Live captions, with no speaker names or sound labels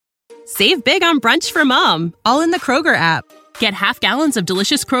Save big on brunch for mom, all in the Kroger app. Get half gallons of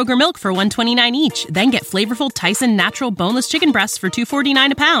delicious Kroger milk for $1.29 each. Then get flavorful Tyson natural boneless chicken breasts for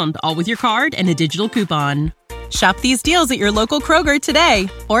 $2.49 a pound, all with your card and a digital coupon. Shop these deals at your local Kroger today,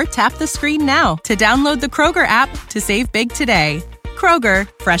 or tap the screen now to download the Kroger app to save big today. Kroger,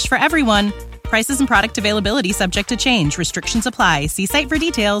 fresh for everyone. Prices and product availability subject to change. Restrictions apply. See site for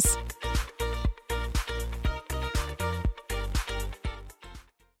details.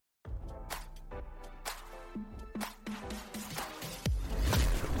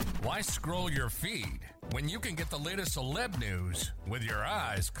 Why scroll your feed when you can get the latest celeb news with your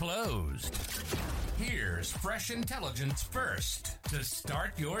eyes closed? Here's fresh intelligence first to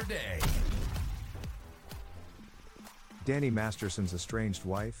start your day. Danny Masterson's estranged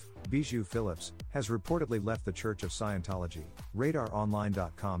wife, Bijou Phillips, has reportedly left the Church of Scientology,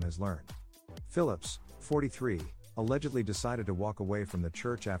 RadarOnline.com has learned. Phillips, 43, allegedly decided to walk away from the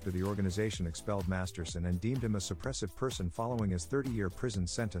church after the organization expelled Masterson and deemed him a suppressive person following his 30-year prison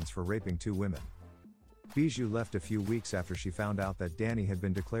sentence for raping 2 women. Bijou left a few weeks after she found out that Danny had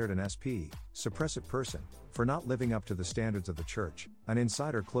been declared an SP, suppressive person, for not living up to the standards of the church, an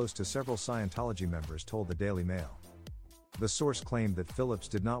insider close to several Scientology members told the Daily Mail. The source claimed that Phillips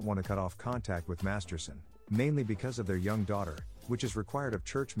did not want to cut off contact with Masterson, mainly because of their young daughter, which is required of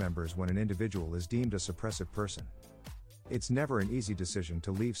church members when an individual is deemed a suppressive person. It's never an easy decision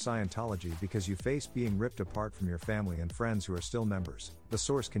to leave Scientology because you face being ripped apart from your family and friends who are still members, the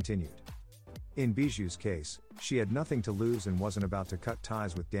source continued. In Bijou's case, she had nothing to lose and wasn't about to cut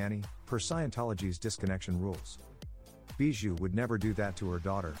ties with Danny, per Scientology's disconnection rules. Bijou would never do that to her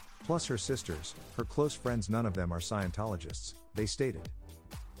daughter, plus her sisters, her close friends, none of them are Scientologists, they stated.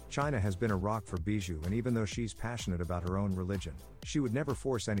 China has been a rock for Bijou, and even though she's passionate about her own religion, she would never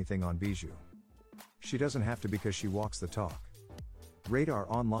force anything on Bijou. She doesn't have to because she walks the talk.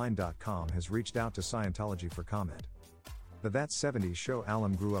 RadarOnline.com has reached out to Scientology for comment. The That 70s show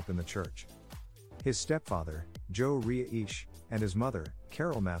alum grew up in the church. His stepfather, Joe Ria-Ish, and his mother,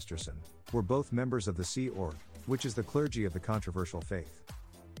 Carol Masterson, were both members of the Sea Org, which is the clergy of the controversial faith.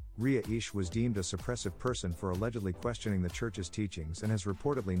 Ria-Ish was deemed a suppressive person for allegedly questioning the church's teachings and has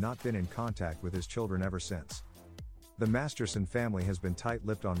reportedly not been in contact with his children ever since. The Masterson family has been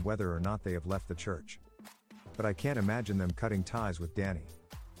tight-lipped on whether or not they have left the church. But I can't imagine them cutting ties with Danny.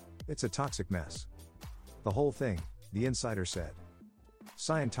 It's a toxic mess. The whole thing, the insider said.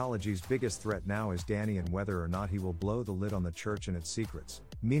 Scientology's biggest threat now is Danny and whether or not he will blow the lid on the church and its secrets,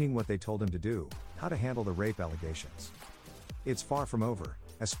 meaning what they told him to do, how to handle the rape allegations. It's far from over,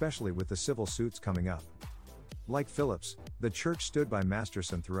 especially with the civil suits coming up. Like Phillips, the church stood by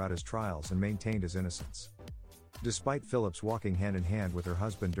Masterson throughout his trials and maintained his innocence. Despite Phillips walking hand in hand with her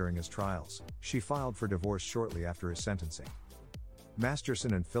husband during his trials, she filed for divorce shortly after his sentencing.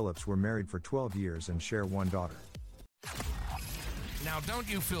 Masterson and Phillips were married for 12 years and share one daughter. Now, don't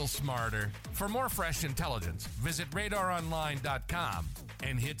you feel smarter? For more fresh intelligence, visit RadarOnline.com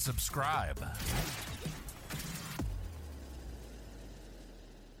and hit subscribe.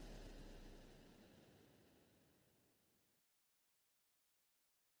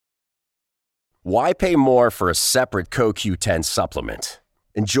 Why pay more for a separate CoQ10 supplement?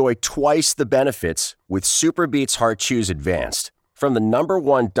 Enjoy twice the benefits with SuperBeets Heart Chews Advanced from the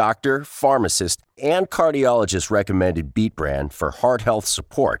 #1 doctor, pharmacist, and cardiologist recommended beet brand for heart health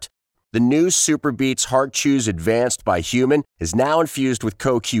support. The new SuperBeets Heart Chews Advanced by Human is now infused with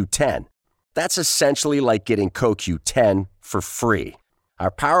CoQ10. That's essentially like getting CoQ10 for free.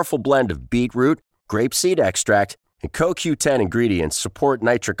 Our powerful blend of beetroot, grapeseed extract, and CoQ10 ingredients support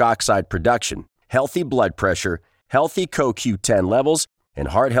nitric oxide production, healthy blood pressure, healthy CoQ10 levels, and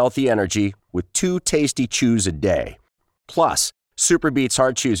heart-healthy energy with 2 tasty chews a day. Plus, SuperBeets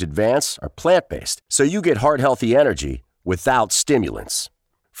Heart Chews Advance are plant-based, so you get heart-healthy energy without stimulants.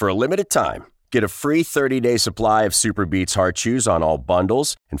 For a limited time, get a free 30-day supply of SuperBeets Heart Chews on all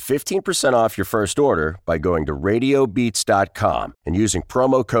bundles and 15% off your first order by going to RadioBeets.com and using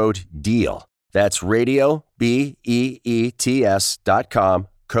promo code DEAL. That's radio, BEETS.com,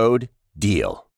 code DEAL.